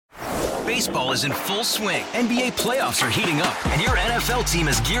Baseball is in full swing. NBA playoffs are heating up, and your NFL team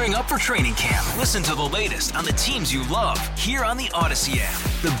is gearing up for training camp. Listen to the latest on the teams you love here on the Odyssey app.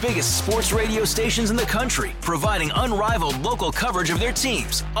 The biggest sports radio stations in the country, providing unrivaled local coverage of their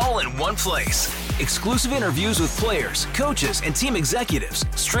teams, all in one place. Exclusive interviews with players, coaches, and team executives,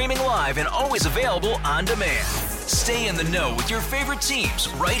 streaming live and always available on demand. Stay in the know with your favorite teams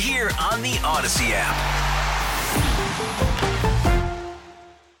right here on the Odyssey app.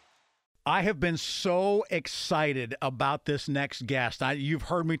 I have been so excited about this next guest. You've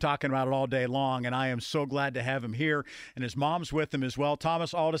heard me talking about it all day long, and I am so glad to have him here. And his mom's with him as well.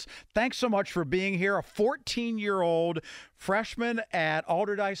 Thomas Aldous, thanks so much for being here. A 14-year-old freshman at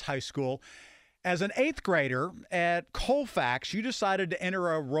Alderdice High School. As an 8th grader at Colfax, you decided to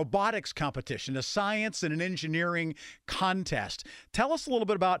enter a robotics competition, a science and an engineering contest. Tell us a little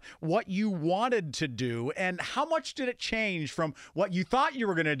bit about what you wanted to do and how much did it change from what you thought you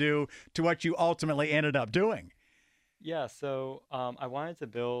were going to do to what you ultimately ended up doing? Yeah, so I wanted to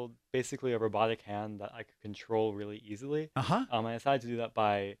build basically a robotic hand that I could control really easily. I decided to do that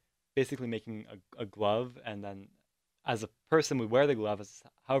by basically making a glove, and then as a person would wear the glove,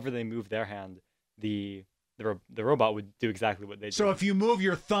 however they move their hand, the robot would do exactly what they do. So if you move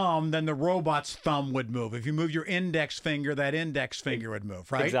your thumb, then the robot's thumb would move. If you move your index finger, that index finger would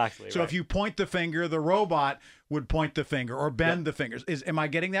move, right? Exactly. So if you point the finger, the robot would point the finger or bend the fingers. Am I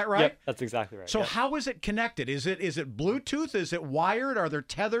getting that right? Yep, that's exactly right. So how is it connected? Is it Bluetooth? Is it wired? Are there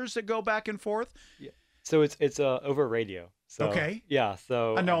tethers that go back and forth? Yeah. So it's over radio. So, okay. Yeah.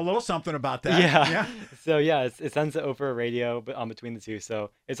 So I know a little something about that. Yeah. So yeah, it sends it over radio, but between the two.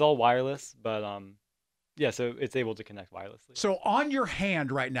 So it's all wireless, but yeah. So it's able to connect wirelessly. So on your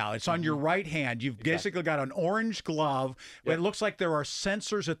hand right now, it's on your right hand. You've basically got an orange glove, but it looks like there are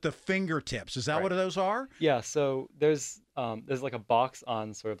sensors at the fingertips. Is that what those are? Yeah. So there's like a box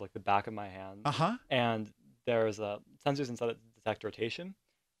on sort of like the back of my hand. And there's sensors inside that detect rotation,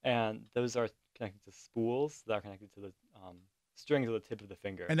 and those are connected to spools that are connected to the strings at the tip of the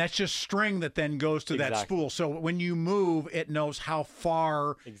finger. And that's just string that then goes to that spool. So when you move, it knows how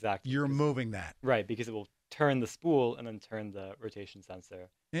far you're moving that. Right, because it will turn the spool and then turn the rotation sensor.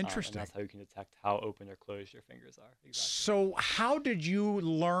 Interesting. And that's how you can detect how open or closed your fingers are. Exactly. So how did you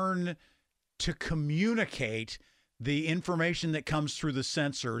learn to communicate the information that comes through the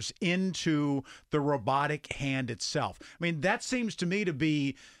sensors into the robotic hand itself? I mean, that seems to me to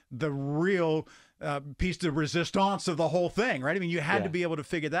be the real piece de resistance of the whole thing, right? I mean, you had to be able to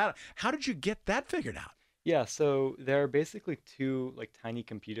figure that out. How did you get that figured out? Yeah, so there are basically two like tiny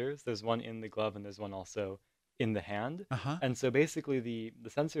computers. There's one in the glove and there's one also in the hand. And so basically the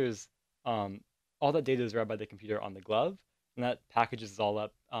sensors, all that data is read by the computer on the glove, and that packages all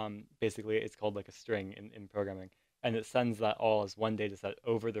up. Basically, it's called like a string in programming, and it sends that all as one data set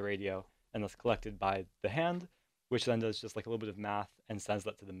over the radio, and that's collected by the hand, which then does just like a little bit of math and sends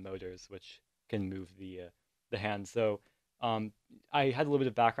that to the motors, which can move the hand. So I had a little bit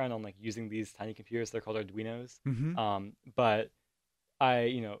of background on like using these tiny computers. They're called Arduinos. But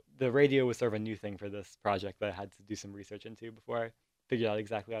the radio was sort of a new thing for this project that I had to do some research into before I figured out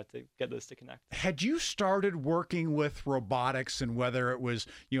exactly how to get those to connect. Had you started working with robotics, and whether it was,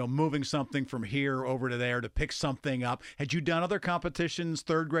 moving something from here over to there to pick something up, had you done other competitions,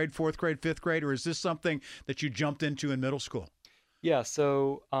 3rd grade, 4th grade, 5th grade, or is this something that you jumped into in middle school? Yeah,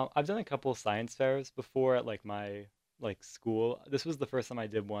 so I've done a couple of science fairs before at like my school. This was the first time I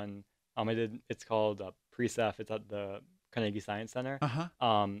did one. It's called PRECEF. It's at the Carnegie Science Center.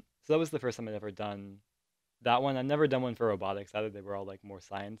 So that was the first time I'd ever done that one. I've never done one for robotics either. They were all like more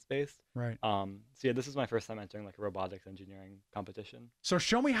science based. Right. So yeah, this is my first time entering like a robotics engineering competition. So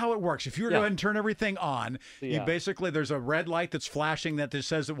show me how it works. If you were to go ahead and turn everything on, So, you basically, there's a red light that's flashing that just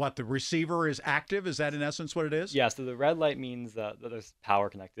says that the receiver is active. Is that in essence what it is? Yeah. So the red light means that there's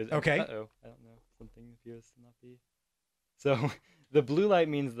power connected. Okay. I don't know. Something appears to not be. So the blue light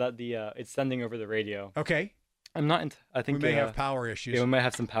means that it's sending over the radio. Okay. I'm not. I think we may have power issues. Yeah, we might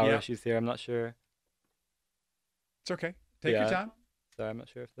have some power issues here. I'm not sure. It's okay. Take your time. Sorry, I'm not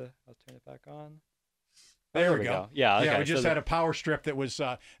sure if I'll turn it back on. There we go. Yeah. Okay. Yeah, we just had a power strip that was,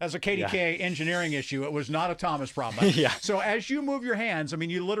 as a KDK engineering issue, it was not a Thomas problem. Yeah. So as you move your hands, I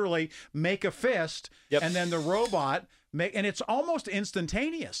mean, you literally make a fist, and then the robot, and it's almost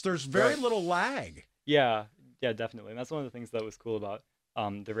instantaneous. There's very little lag. Yeah, definitely. And that's one of the things that was cool about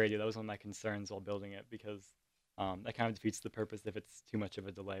the radio. That was one of my concerns while building it, because that kind of defeats the purpose if it's too much of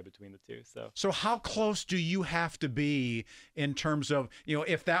a delay between the two. So how close do you have to be in terms of,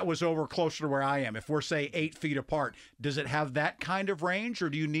 if that was over closer to where I am, if we're say 8 feet apart, does it have that kind of range, or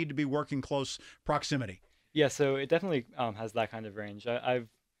do you need to be working close proximity? Yeah, so it definitely has that kind of range. I've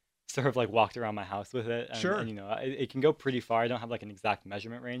sort of like walked around my house with it. And, Sure. And, it can go pretty far. I don't have like an exact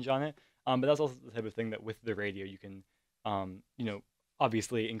measurement range on it. But that's also the type of thing that with the radio you can,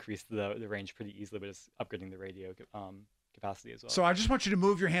 obviously increase the range pretty easily, but just upgrading the radio capacity as well. So I just want you to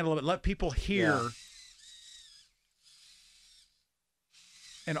move your hand a little bit. Let people hear. Yeah.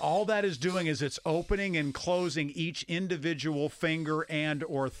 And all that is doing is it's opening and closing each individual finger and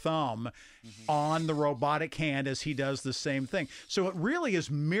or thumb on the robotic hand as he does the same thing. So it really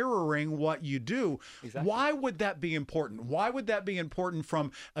is mirroring what you do. Exactly. Why would that be important? Why would that be important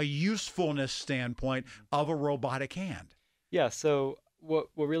from a usefulness standpoint of a robotic hand? Yeah, so what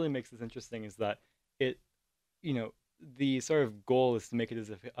really makes this interesting is that it, the sort of goal is to make it as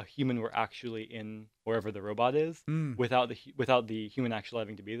if a human were actually in wherever the robot is, without the human actually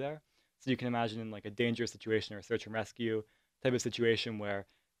having to be there. So you can imagine in like a dangerous situation or a search and rescue type of situation where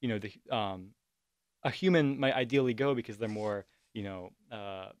a human might ideally go because they're more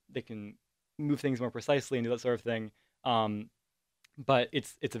they can move things more precisely and do that sort of thing. But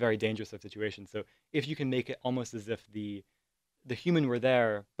it's a very dangerous sort of situation. So if you can make it almost as if the human were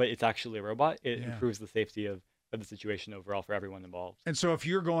there, but it's actually a robot, it improves the safety of the situation overall for everyone involved. And so if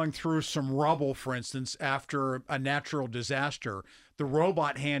you're going through some rubble, for instance, after a natural disaster, the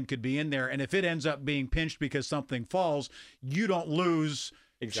robot hand could be in there. And if it ends up being pinched because something falls, you don't lose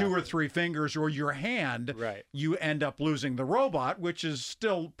two or three fingers or your hand. Right. You end up losing the robot, which is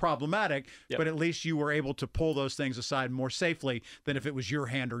still problematic, but at least you were able to pull those things aside more safely than if it was your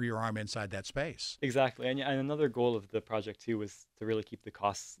hand or your arm inside that space. Exactly. And another goal of the project too was to really keep the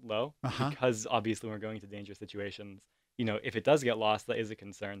costs low, because obviously when we're going into dangerous situations, if it does get lost, that is a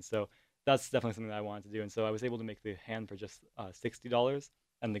concern. So that's definitely something that I wanted to do. And so I was able to make the hand for just $60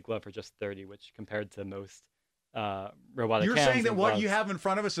 and the glove for just $30, which compared to most robotic You're hands saying that what gloves, you have in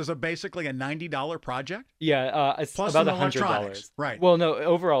front of us is basically a $90 project? Yeah, it's plus about $100. Right. Well, no,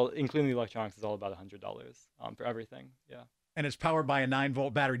 overall, including the electronics, is all about $100 for everything. Yeah. And it's powered by a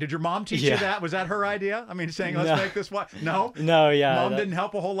 9-volt battery. Did your mom teach you that? Was that her idea? I mean, saying, let's make this what? No? No, yeah. Mom didn't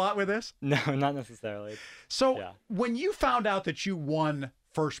help a whole lot with this? No, not necessarily. So when you found out that you won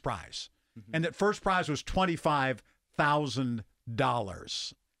first prize, and that first prize was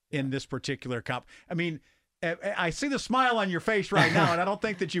 $25,000 in this particular cup, I mean, I see the smile on your face right now, and I don't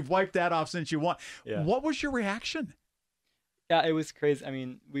think that you've wiped that off since you won. Yeah. What was your reaction? Yeah, it was crazy. I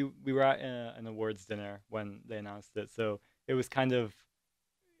mean, we were at an awards dinner when they announced it, so it was kind of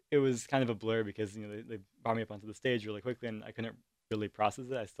a blur because they brought me up onto the stage really quickly, and I couldn't really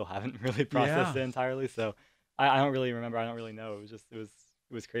process it. I still haven't really processed it entirely, so I don't really remember. I don't really know. It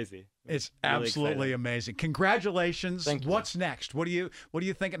was crazy. It's really absolutely exciting. Amazing. Congratulations. Thank you. What's next? What do you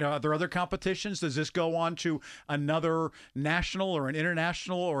think? Are there other competitions? Does this go on to another national or an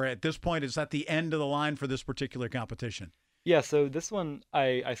international, or at this point is that the end of the line for this particular competition? Yeah, so this one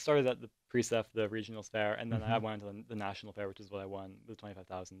I started at the PRECEF, the regionals fair, and then I went to the national fair, which is what I won, the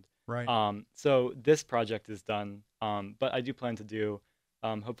 $25,000. Right. So this project is done, but I do plan to do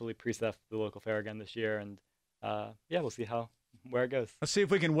hopefully PRECEF, the local fair, again this year, and we'll see where it goes. Let's see if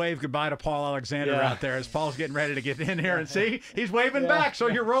we can wave goodbye to Paul Alexander out there as Paul's getting ready to get in here and see he's waving back. So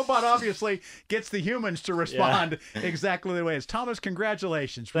your robot obviously gets the humans to respond exactly the way it's. Thomas,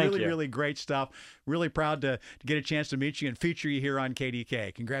 congratulations. Thank you. Really great stuff. Really proud to get a chance to meet you and feature you here on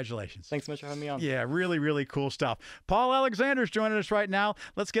KDK. Congratulations. Thanks so much for having me on. Yeah, really cool stuff. Paul Alexander's joining us right now.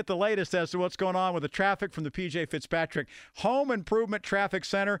 Let's get the latest as to what's going on with the traffic from the PJ Fitzpatrick Home Improvement Traffic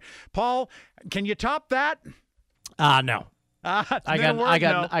Center. Paul, can you top that? No. I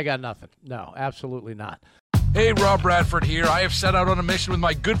got nothing. No, absolutely not. Hey, Rob Bradford here. I have set out on a mission with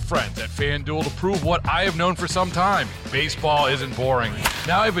my good friends at FanDuel to prove what I have known for some time. Baseball isn't boring.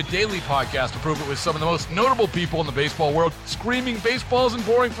 Now I have a daily podcast to prove it with some of the most notable people in the baseball world, screaming baseball isn't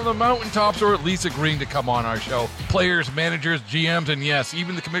boring from the mountaintops, or at least agreeing to come on our show. Players, managers, GMs, and yes,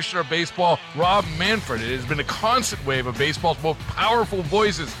 even the commissioner of baseball, Rob Manfred. It has been a constant wave of baseball's most powerful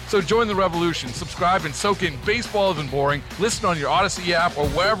voices. So join the revolution. Subscribe and soak in Baseball Isn't Boring. Listen on your Odyssey app or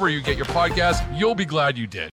wherever you get your podcasts. You'll be glad you did.